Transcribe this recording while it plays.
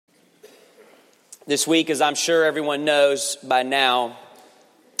This week, as I'm sure everyone knows by now,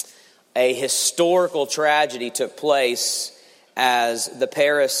 a historical tragedy took place as the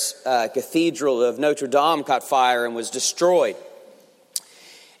Paris Cathedral of Notre Dame caught fire and was destroyed.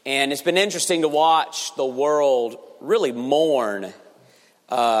 And it's been interesting to watch the world really mourn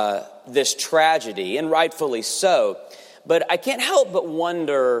this tragedy, and rightfully so. But I can't help but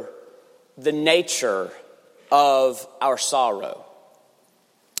wonder the nature of our sorrow.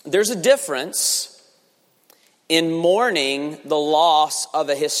 There's a difference in mourning the loss of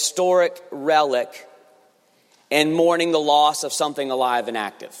a historic relic and mourning the loss of something alive and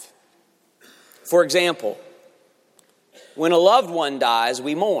active. For example, when a loved one dies,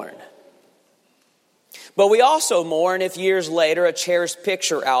 we mourn. But we also mourn if years later a cherished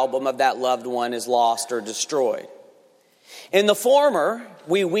picture album of that loved one is lost or destroyed. In the former,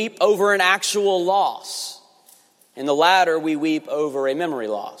 we weep over an actual loss. In the latter, we weep over a memory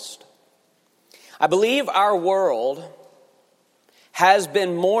lost. I believe our world has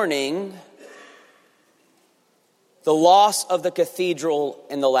been mourning the loss of the cathedral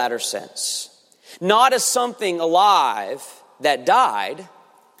in the latter sense. Not as something alive that died,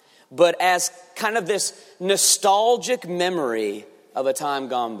 but as kind of this nostalgic memory of a time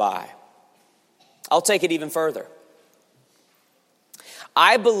gone by. I'll take it even further.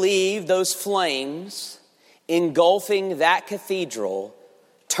 I believe those flames engulfing that cathedral,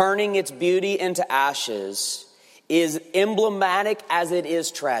 turning its beauty into ashes, is emblematic as it is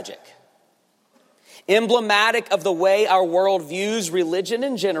tragic. Emblematic of the way our world views religion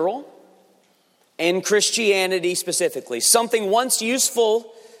in general and Christianity specifically. Something once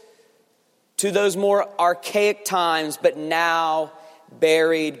useful to those more archaic times, but now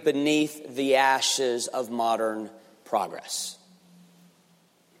buried beneath the ashes of modern progress.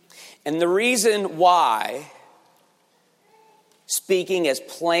 And the reason why, speaking as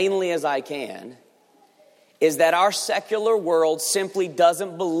plainly as I can, is that our secular world simply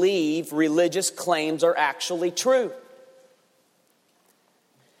doesn't believe religious claims are actually true.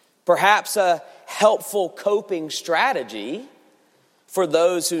 Perhaps a helpful coping strategy for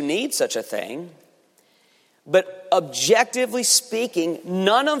those who need such a thing, but objectively speaking,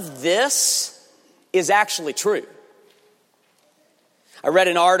 none of this is actually true. I read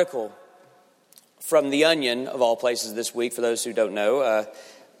an article from The Onion, of all places, this week. For those who don't know,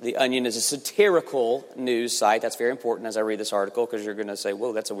 The Onion is a satirical news site. That's very important as I read this article, because you're going to say,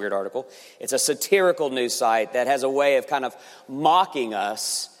 whoa, that's a weird article. It's a satirical news site that has a way of kind of mocking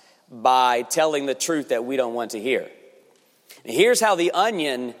us by telling the truth that we don't want to hear. And here's how The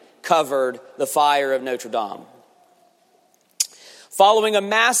Onion covered the fire of Notre Dame. Following a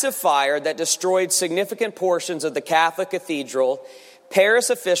massive fire that destroyed significant portions of the Catholic cathedral, Paris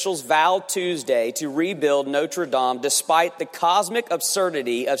officials vowed Tuesday to rebuild Notre Dame despite the cosmic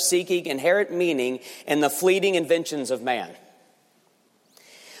absurdity of seeking inherent meaning in the fleeting inventions of man.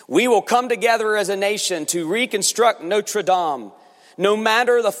 We will come together as a nation to reconstruct Notre Dame, no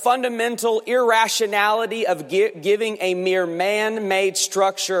matter the fundamental irrationality of giving a mere man-made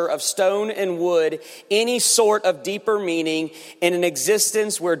structure of stone and wood any sort of deeper meaning in an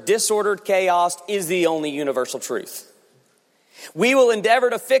existence where disordered chaos is the only universal truth. We will endeavor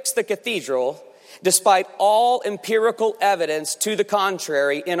to fix the cathedral despite all empirical evidence to the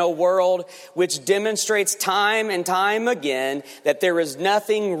contrary in a world which demonstrates time and time again that there is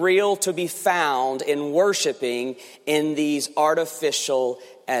nothing real to be found in worshiping in these artificial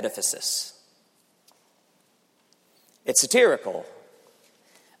edifices. It's satirical,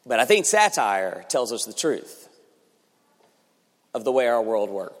 but I think satire tells us the truth of the way our world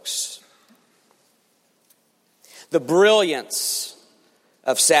works. The brilliance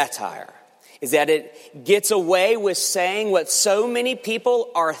of satire is that it gets away with saying what so many people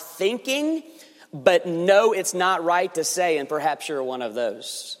are thinking, but know it's not right to say, and perhaps you're one of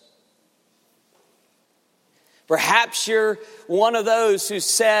those. Perhaps you're one of those who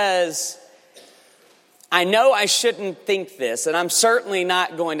says, I know I shouldn't think this, and I'm certainly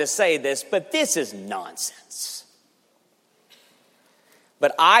not going to say this, but this is nonsense.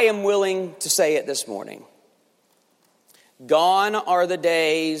 But I am willing to say it this morning. Gone are the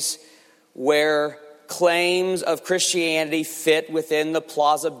days where claims of Christianity fit within the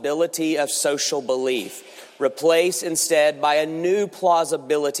plausibility of social belief. Replaced instead by a new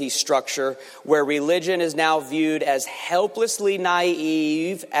plausibility structure where religion is now viewed as helplessly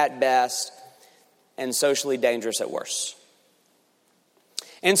naive at best and socially dangerous at worst.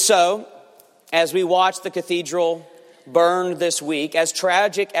 And so, as we watch the cathedral burn this week, as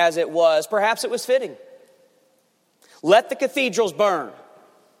tragic as it was, perhaps it was fitting. Let the cathedrals burn.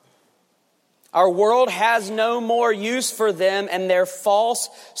 Our world has no more use for them and their false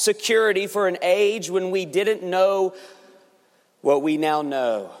security for an age when we didn't know what we now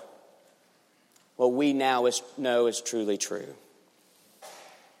know. What we now know is truly true.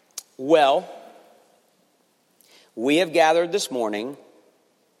 Well, we have gathered this morning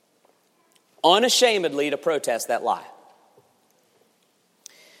unashamedly to protest that lie.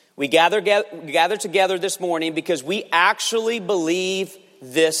 We gather together this morning because we actually believe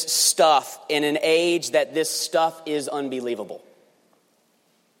this stuff in an age that this stuff is unbelievable.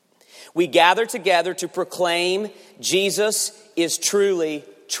 We gather together to proclaim Jesus is truly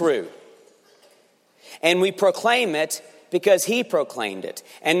true. And we proclaim it because he proclaimed it.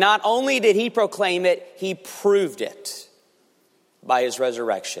 And not only did he proclaim it, he proved it by his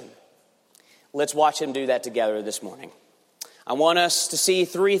resurrection. Let's watch him do that together this morning. I want us to see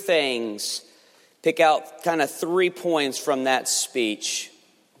three things, pick out kind of 3 points from that speech.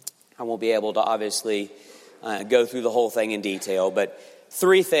 I won't be able to obviously go through the whole thing in detail, but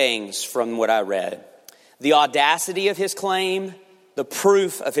 3 things from what I read. The audacity of his claim, the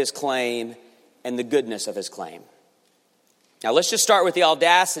proof of his claim, and the goodness of his claim. Now let's just start with the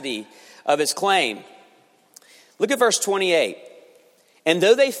audacity of his claim. Look at verse 28. And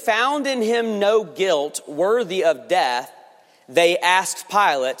though they found in him no guilt worthy of death, they asked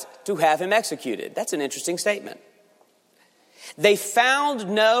Pilate to have him executed. That's an interesting statement. They found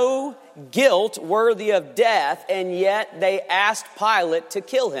no guilt worthy of death, and yet they asked Pilate to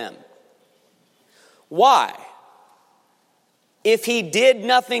kill him. Why? If he did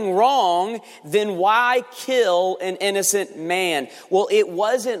nothing wrong, then why kill an innocent man? Well, it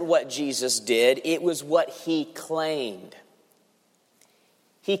wasn't what Jesus did. It was what he claimed.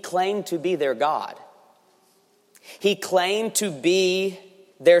 He claimed to be their God. He claimed to be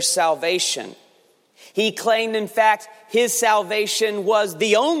their salvation. He claimed, in fact, his salvation was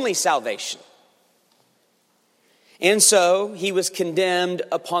the only salvation. And so he was condemned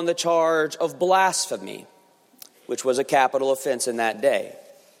upon the charge of blasphemy, which was a capital offense in that day.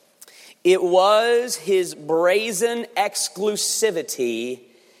 It was his brazen exclusivity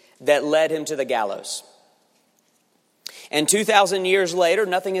that led him to the gallows. And 2,000 years later,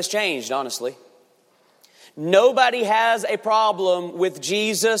 nothing has changed, honestly. Nobody has a problem with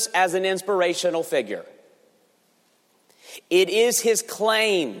Jesus as an inspirational figure. It is his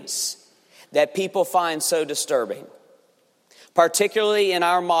claims that people find so disturbing, particularly in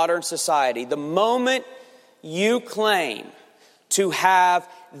our modern society. The moment you claim to have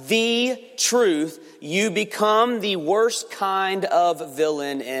the truth, you become the worst kind of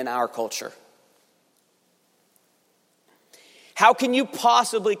villain in our culture. How can you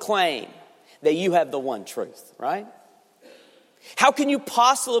possibly claim that you have the one truth, right? How can you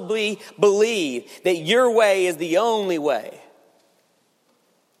possibly believe that your way is the only way?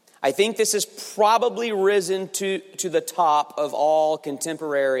 I think this has probably risen to the top of all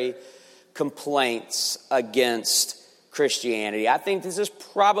contemporary complaints against Christianity. I think this has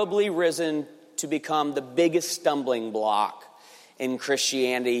probably risen to become the biggest stumbling block in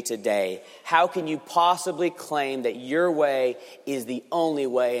Christianity today. How can you possibly claim that your way is the only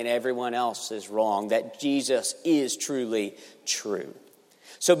way and everyone else is wrong, that Jesus is truly true?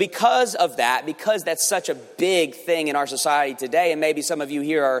 So because of that, because that's such a big thing in our society today, and maybe some of you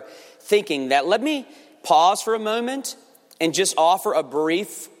here are thinking that, let me pause for a moment and just offer a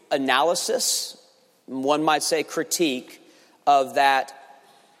brief analysis, one might say critique, of that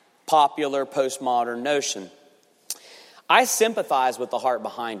popular postmodern notion. I sympathize with the heart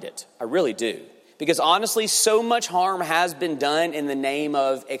behind it. I really do. Because honestly, so much harm has been done in the name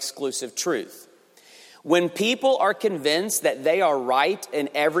of exclusive truth. When people are convinced that they are right and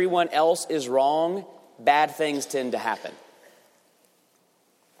everyone else is wrong, bad things tend to happen.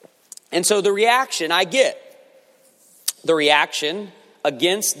 And so the reaction I get, the reaction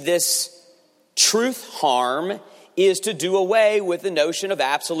against this truth harm is to do away with the notion of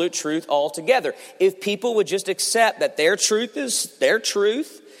absolute truth altogether. If people would just accept that their truth is their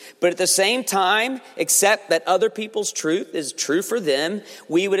truth, but at the same time accept that other people's truth is true for them,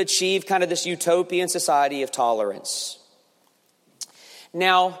 we would achieve kind of this utopian society of tolerance.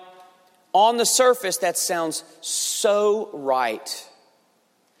 Now, on the surface, that sounds so right.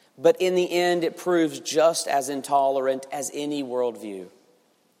 But in the end, it proves just as intolerant as any worldview.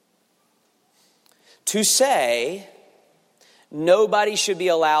 To say nobody should be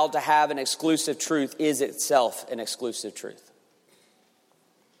allowed to have an exclusive truth is itself an exclusive truth.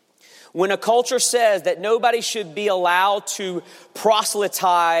 When a culture says that nobody should be allowed to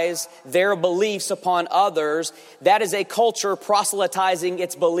proselytize their beliefs upon others, that is a culture proselytizing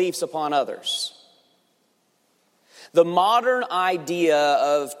its beliefs upon others. The modern idea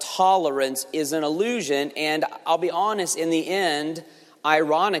of tolerance is an illusion, and I'll be honest, in the end,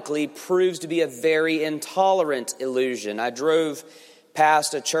 ironically, proves to be a very intolerant illusion. I drove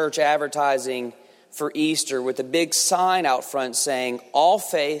past a church advertising for Easter with a big sign out front saying, all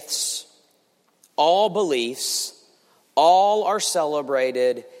faiths, all beliefs, all are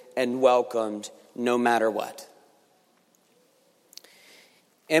celebrated and welcomed no matter what.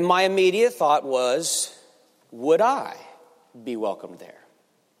 And my immediate thought was, would I be welcomed there?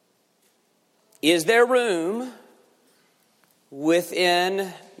 Is there room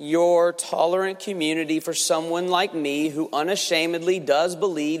within your tolerant community for someone like me who unashamedly does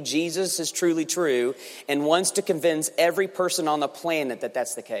believe Jesus is truly true and wants to convince every person on the planet that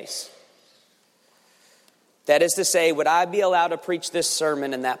that's the case? That is to say, would I be allowed to preach this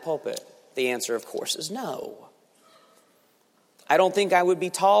sermon in that pulpit? The answer, of course, is no. I don't think I would be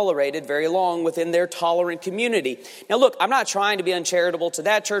tolerated very long within their tolerant community. Now look, I'm not trying to be uncharitable to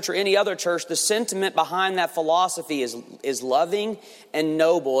that church or any other church. The sentiment behind that philosophy is loving and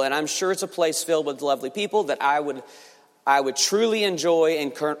noble, and I'm sure it's a place filled with lovely people that I would truly enjoy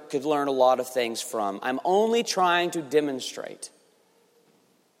and could learn a lot of things from. I'm only trying to demonstrate,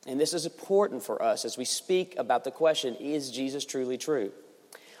 and this is important for us as we speak about the question, is Jesus truly true?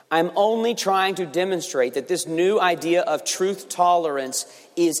 I'm only trying to demonstrate that this new idea of truth tolerance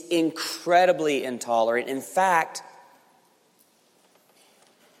is incredibly intolerant. In fact,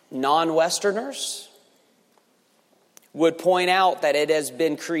 non-Westerners would point out that it has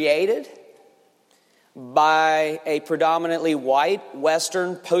been created by a predominantly white,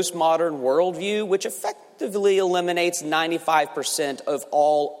 Western, postmodern worldview, which effectively eliminates 95% of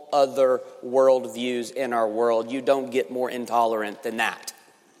all other worldviews in our world. You don't get more intolerant than that.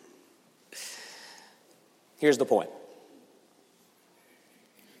 Here's the point.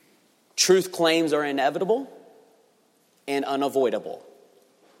 Truth claims are inevitable and unavoidable.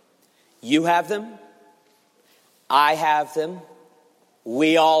 You have them. I have them.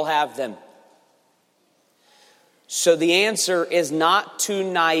 We all have them. So the answer is not to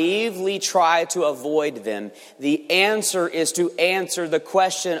naively try to avoid them. The answer is to answer the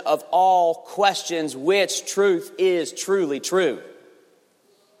question of all questions, which truth is truly true.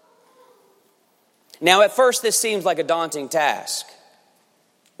 Now, at first, this seems like a daunting task,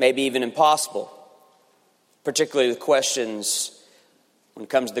 maybe even impossible, particularly the questions when it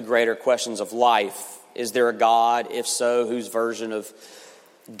comes to the greater questions of life. Is there a God? If so, whose version of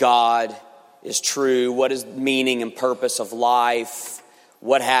God is true? What is the meaning and purpose of life?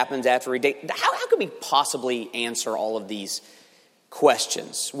 What happens after we die? How can we possibly answer all of these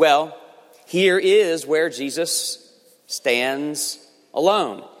questions? Well, here is where Jesus stands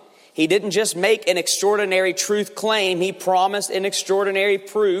alone. He didn't just make an extraordinary truth claim. He promised an extraordinary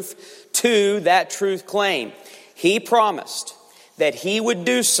proof to that truth claim. He promised that he would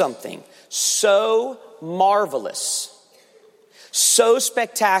do something so marvelous, so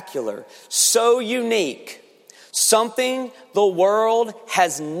spectacular, so unique, something the world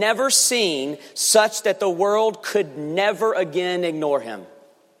has never seen, such that the world could never again ignore him.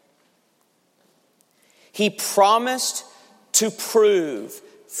 He promised to prove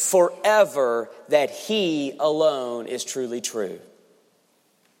forever that he alone is truly true.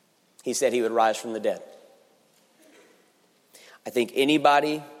 He said he would rise from the dead. I think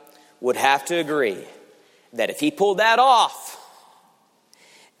anybody would have to agree that if he pulled that off,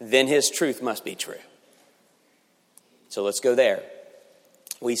 then his truth must be true. So let's go there.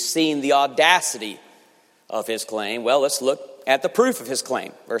 We've seen the audacity of his claim. Well, let's look at the proof of his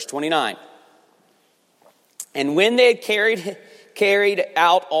claim. Verse 29. And when they had carried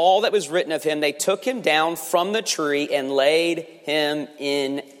out all that was written of him, they took him down from the tree and laid him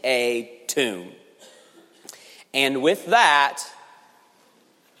in a tomb. And with that,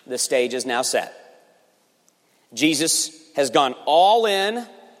 the stage is now set. Jesus has gone all in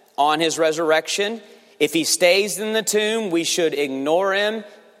on his resurrection. If he stays in the tomb, we should ignore him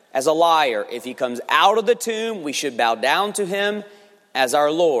as a liar. If he comes out of the tomb, we should bow down to him as our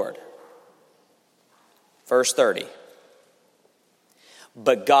Lord. Verse 30.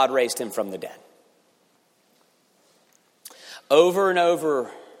 But God raised him from the dead. Over and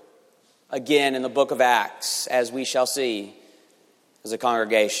over again in the book of Acts, as we shall see as a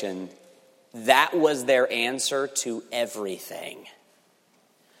congregation, that was their answer to everything.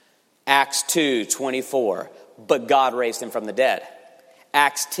 Acts 2:24, but God raised him from the dead.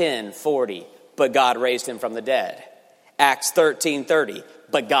 Acts 10:40, but God raised him from the dead. Acts 13:30,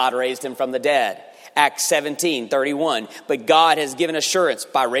 but God raised him from the dead. Acts 17:31, but God has given assurance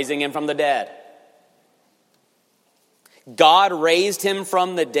by raising him from the dead. God raised him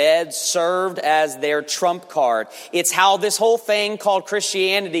from the dead served as their trump card. It's how this whole thing called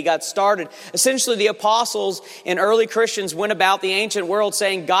Christianity got started. Essentially, the apostles and early Christians went about the ancient world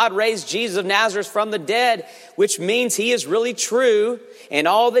saying God raised Jesus of Nazareth from the dead, which means he is really true, and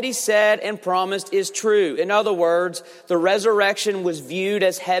all that he said and promised is true. In other words, the resurrection was viewed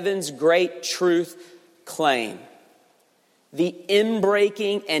as heaven's great truth claim. The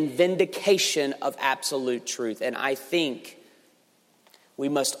inbreaking and vindication of absolute truth. And I think we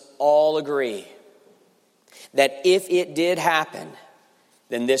must all agree that if it did happen,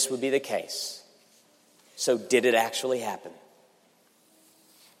 then this would be the case. So did it actually happen?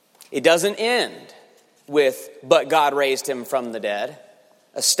 It doesn't end with, but God raised him from the dead,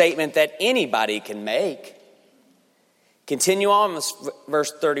 a statement that anybody can make. Continue on with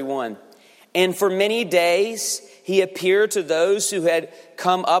verse 31. And for many days he appeared to those who had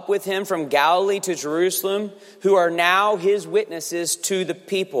come up with him from Galilee to Jerusalem, who are now his witnesses to the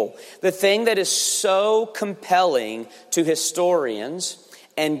people. The thing that is so compelling to historians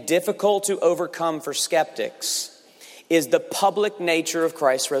and difficult to overcome for skeptics is the public nature of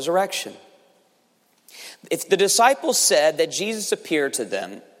Christ's resurrection. If the disciples said that Jesus appeared to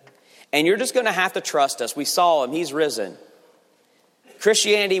them, and you're just going to have to trust us, we saw him, he's risen,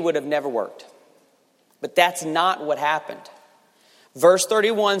 Christianity would have never worked. But that's not what happened. Verse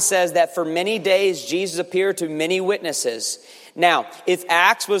 31 says that for many days Jesus appeared to many witnesses. Now, if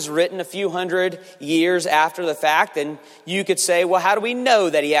Acts was written a few hundred years after the fact, then you could say, well, how do we know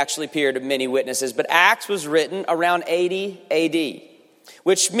that he actually appeared to many witnesses? But Acts was written around 80 AD,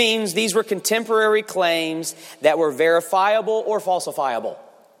 which means these were contemporary claims that were verifiable or falsifiable.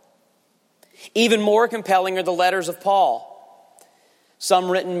 Even more compelling are the letters of Paul,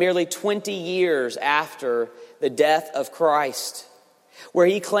 some written merely 20 years after the death of Christ, where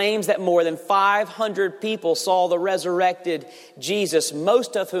he claims that more than 500 people saw the resurrected Jesus,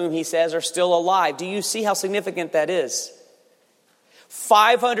 most of whom, he says, are still alive. Do you see how significant that is?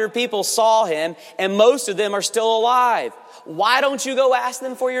 500 people saw him, and most of them are still alive. Why don't you go ask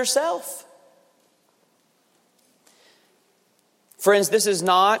them for yourself? Friends, this is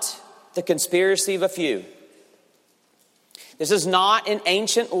not the conspiracy of a few. This is not an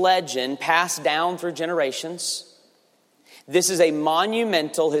ancient legend passed down through generations. This is a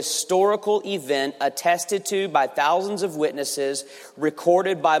monumental historical event attested to by thousands of witnesses,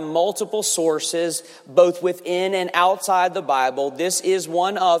 recorded by multiple sources, both within and outside the Bible. This is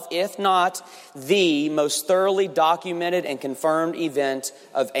one of, if not the most thoroughly documented and confirmed event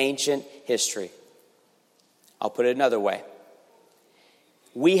of ancient history. I'll put it another way.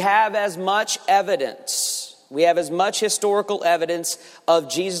 We have as much historical evidence of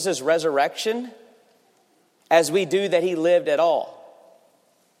Jesus' resurrection as we do that he lived at all.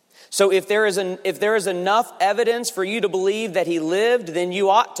 So if there is enough evidence for you to believe that he lived, then you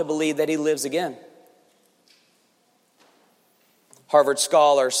ought to believe that he lives again. Harvard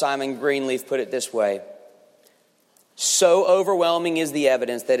scholar Simon Greenleaf put it this way: so overwhelming is the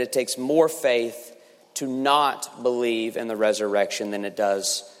evidence that it takes more faith to not believe in the resurrection than it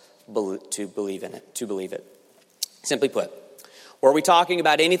does to believe it. Simply put, were we talking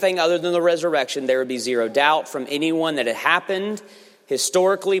about anything other than the resurrection, there would be zero doubt from anyone that it happened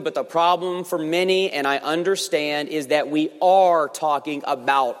historically. But the problem for many, and I understand, is that we are talking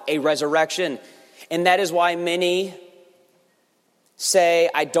about a resurrection. And that is why many say,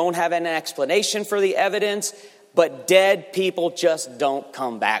 I don't have an explanation for the evidence, but dead people just don't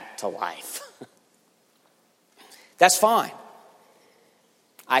come back to life. That's fine.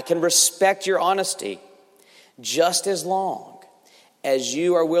 I can respect your honesty just as long as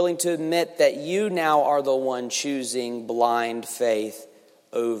you are willing to admit that you now are the one choosing blind faith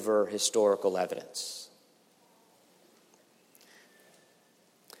over historical evidence.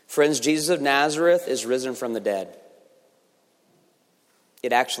 Friends, Jesus of Nazareth is risen from the dead.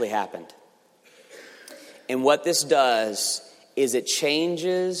 It actually happened. And what this does is it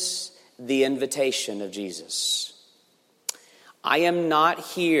changes the invitation of Jesus. I am not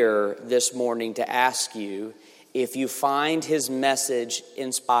here this morning to ask you if you find his message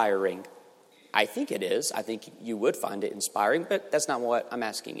inspiring. I think it is. I think you would find it inspiring, but that's not what I'm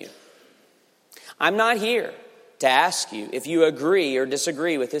asking you. I'm not here to ask you if you agree or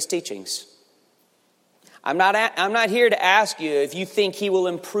disagree with his teachings. I'm not here to ask you if you think he will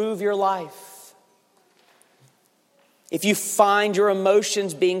improve your life, if you find your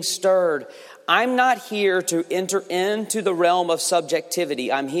emotions being stirred. I'm not here to enter into the realm of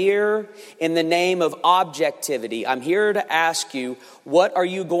subjectivity. I'm here in the name of objectivity. I'm here to ask you, what are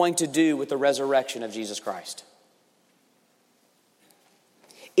you going to do with the resurrection of Jesus Christ?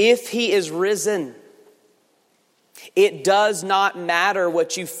 If he is risen, It does not matter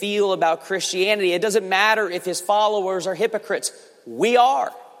what you feel about Christianity. It doesn't matter if his followers are hypocrites. We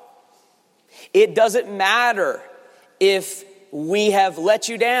are. It doesn't matter if we have let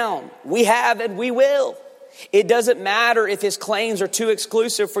you down. We have and we will. It doesn't matter if his claims are too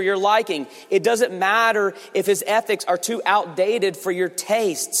exclusive for your liking. It doesn't matter if his ethics are too outdated for your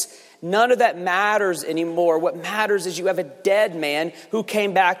tastes. None of that matters anymore. What matters is you have a dead man who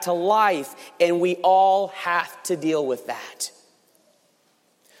came back to life, and we all have to deal with that.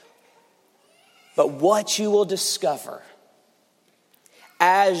 But what you will discover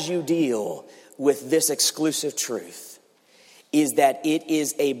as you deal with this exclusive truth is that it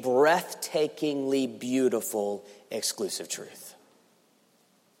is a breathtakingly beautiful exclusive truth.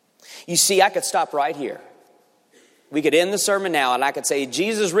 You see, I could stop right here. We could end the sermon now and I could say,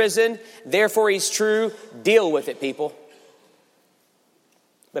 Jesus risen, therefore he's true. Deal with it, people.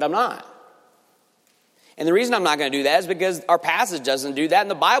 But I'm not. And the reason I'm not going to do that is because our passage doesn't do that and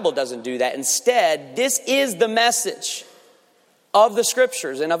the Bible doesn't do that. Instead, this is the message of the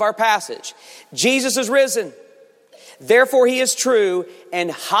scriptures and of our passage. Jesus is risen, therefore he is true, and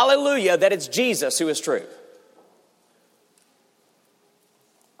hallelujah that it's Jesus who is true.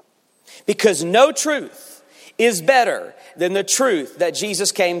 Because no truth is better than the truth that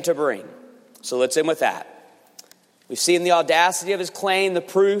Jesus came to bring. So let's end with that. We've seen the audacity of his claim, the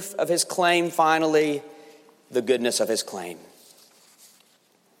proof of his claim, finally, the goodness of his claim.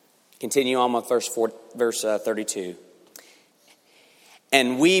 Continue on with verse 32.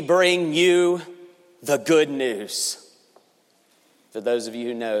 And we bring you the good news. For those of you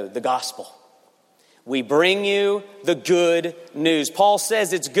who know the gospel. We bring you the good news. Paul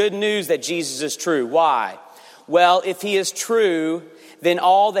says it's good news that Jesus is true. Why? Well, if he is true, then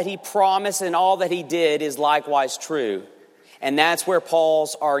all that he promised and all that he did is likewise true. And that's where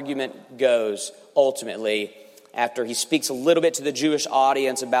Paul's argument goes ultimately, after he speaks a little bit to the Jewish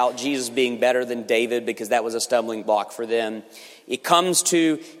audience about Jesus being better than David, because that was a stumbling block for them.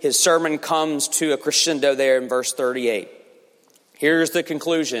 His sermon comes to a crescendo there in verse 38. Here's the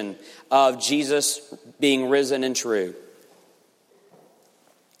conclusion of Jesus being risen and true.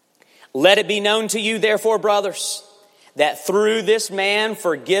 Let it be known to you, therefore, brothers, that through this man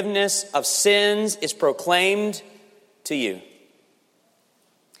forgiveness of sins is proclaimed to you.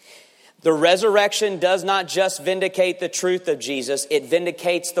 The resurrection does not just vindicate the truth of Jesus, it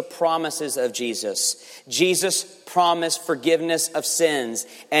vindicates the promises of Jesus. Jesus promised forgiveness of sins,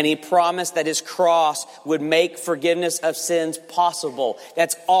 and he promised that his cross would make forgiveness of sins possible.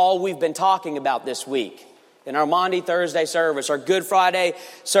 That's all we've been talking about this week. In our Maundy Thursday service, our Good Friday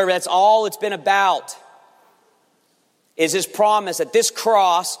service, that's all it's been about. Is his promise that this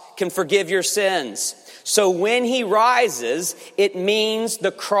cross can forgive your sins. So when he rises, it means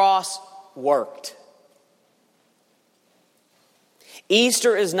the cross worked.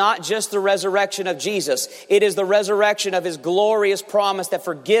 Easter is not just the resurrection of Jesus. It is the resurrection of his glorious promise that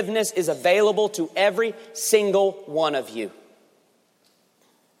forgiveness is available to every single one of you.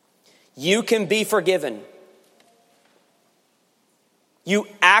 You can be forgiven. You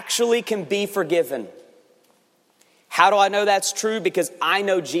actually can be forgiven. How do I know that's true? Because I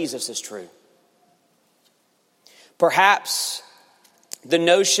know Jesus is true. Perhaps the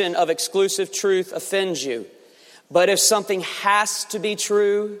notion of exclusive truth offends you. But if something has to be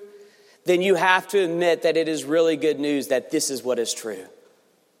true, then you have to admit that it is really good news that this is what is true.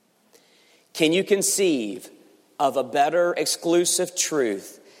 Can you conceive of a better exclusive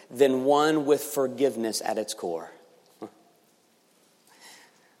truth than one with forgiveness at its core?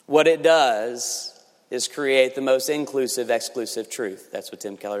 What it does is create the most inclusive, exclusive truth. That's what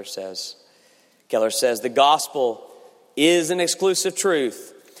Tim Keller says. Keller says the gospel is an exclusive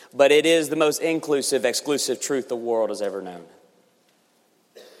truth, but it is the most inclusive, exclusive truth the world has ever known.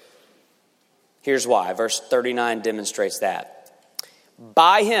 Here's why. Verse 39 demonstrates that.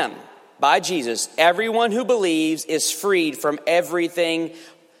 By him, by Jesus, everyone who believes is freed from everything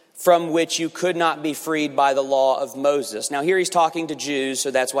from which you could not be freed by the law of Moses. Now here he's talking to Jews, so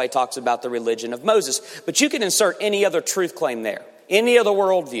that's why he talks about the religion of Moses. But you can insert any other truth claim there, any other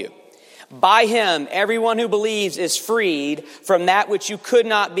worldview. By him, everyone who believes is freed from that which you could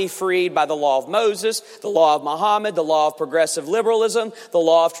not be freed by the law of Moses, the law of Muhammad, the law of progressive liberalism, the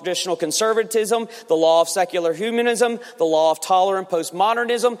law of traditional conservatism, the law of secular humanism, the law of tolerant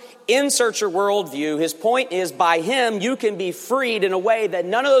postmodernism. Insert your worldview. His point is, by him, you can be freed in a way that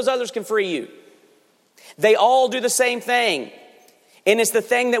none of those others can free you. They all do the same thing. And it's the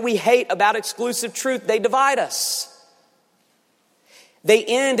thing that we hate about exclusive truth. They divide us. They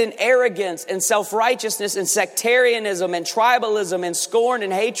end in arrogance and self-righteousness and sectarianism and tribalism and scorn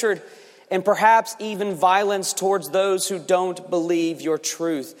and hatred and perhaps even violence towards those who don't believe your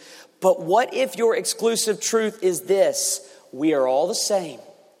truth. But what if your exclusive truth is this? We are all the same.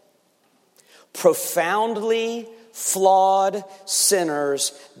 Profoundly flawed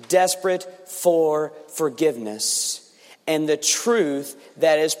sinners, desperate for forgiveness. And the truth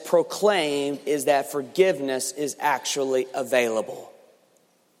that is proclaimed is that forgiveness is actually available.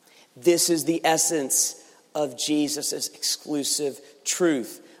 This is the essence of Jesus' exclusive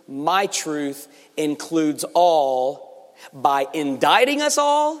truth. My truth includes all by indicting us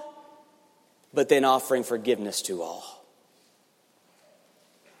all, but then offering forgiveness to all.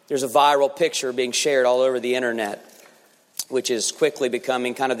 There's a viral picture being shared all over the internet, which is quickly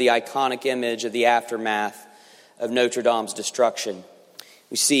becoming kind of the iconic image of the aftermath of Notre Dame's destruction.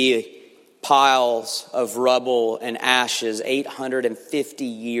 We see piles of rubble and ashes, 850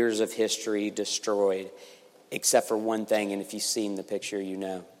 years of history destroyed, except for one thing, and if you've seen the picture, you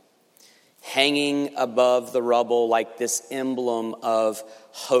know. Hanging above the rubble like this emblem of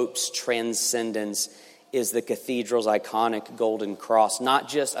hope's transcendence is the cathedral's iconic golden cross, not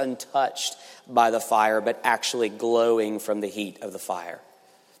just untouched by the fire, but actually glowing from the heat of the fire.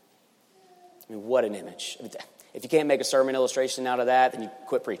 I mean, what an image. If you can't make a sermon illustration out of that, then you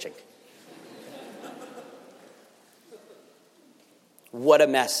quit preaching. What a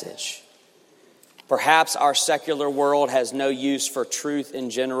message. Perhaps our secular world has no use for truth in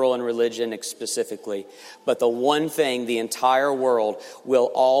general and religion specifically. But the one thing the entire world will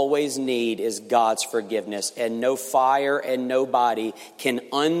always need is God's forgiveness. And no fire and nobody can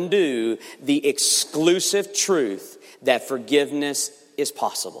undo the exclusive truth that forgiveness is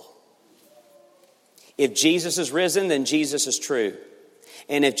possible. If Jesus is risen, then Jesus is true.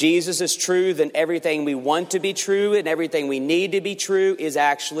 And if Jesus is true, then everything we want to be true and everything we need to be true is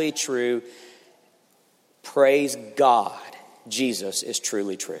actually true. Praise God, Jesus is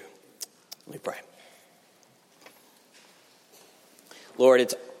truly true. Let me pray. Lord,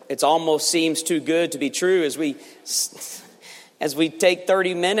 it almost seems too good to be true as we take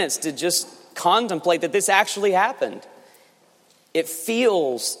 30 minutes to just contemplate that this actually happened. It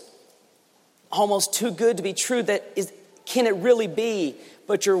feels almost too good to be true. Can it really be?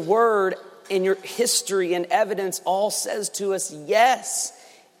 But your word and your history and evidence all says to us, yes,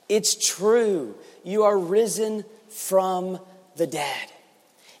 it's true. You are risen from the dead.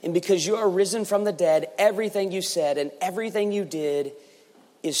 And because you are risen from the dead, everything you said and everything you did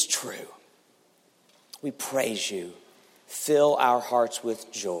is true. We praise you. Fill our hearts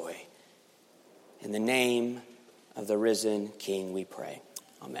with joy. In the name of the risen King we pray.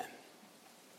 Amen.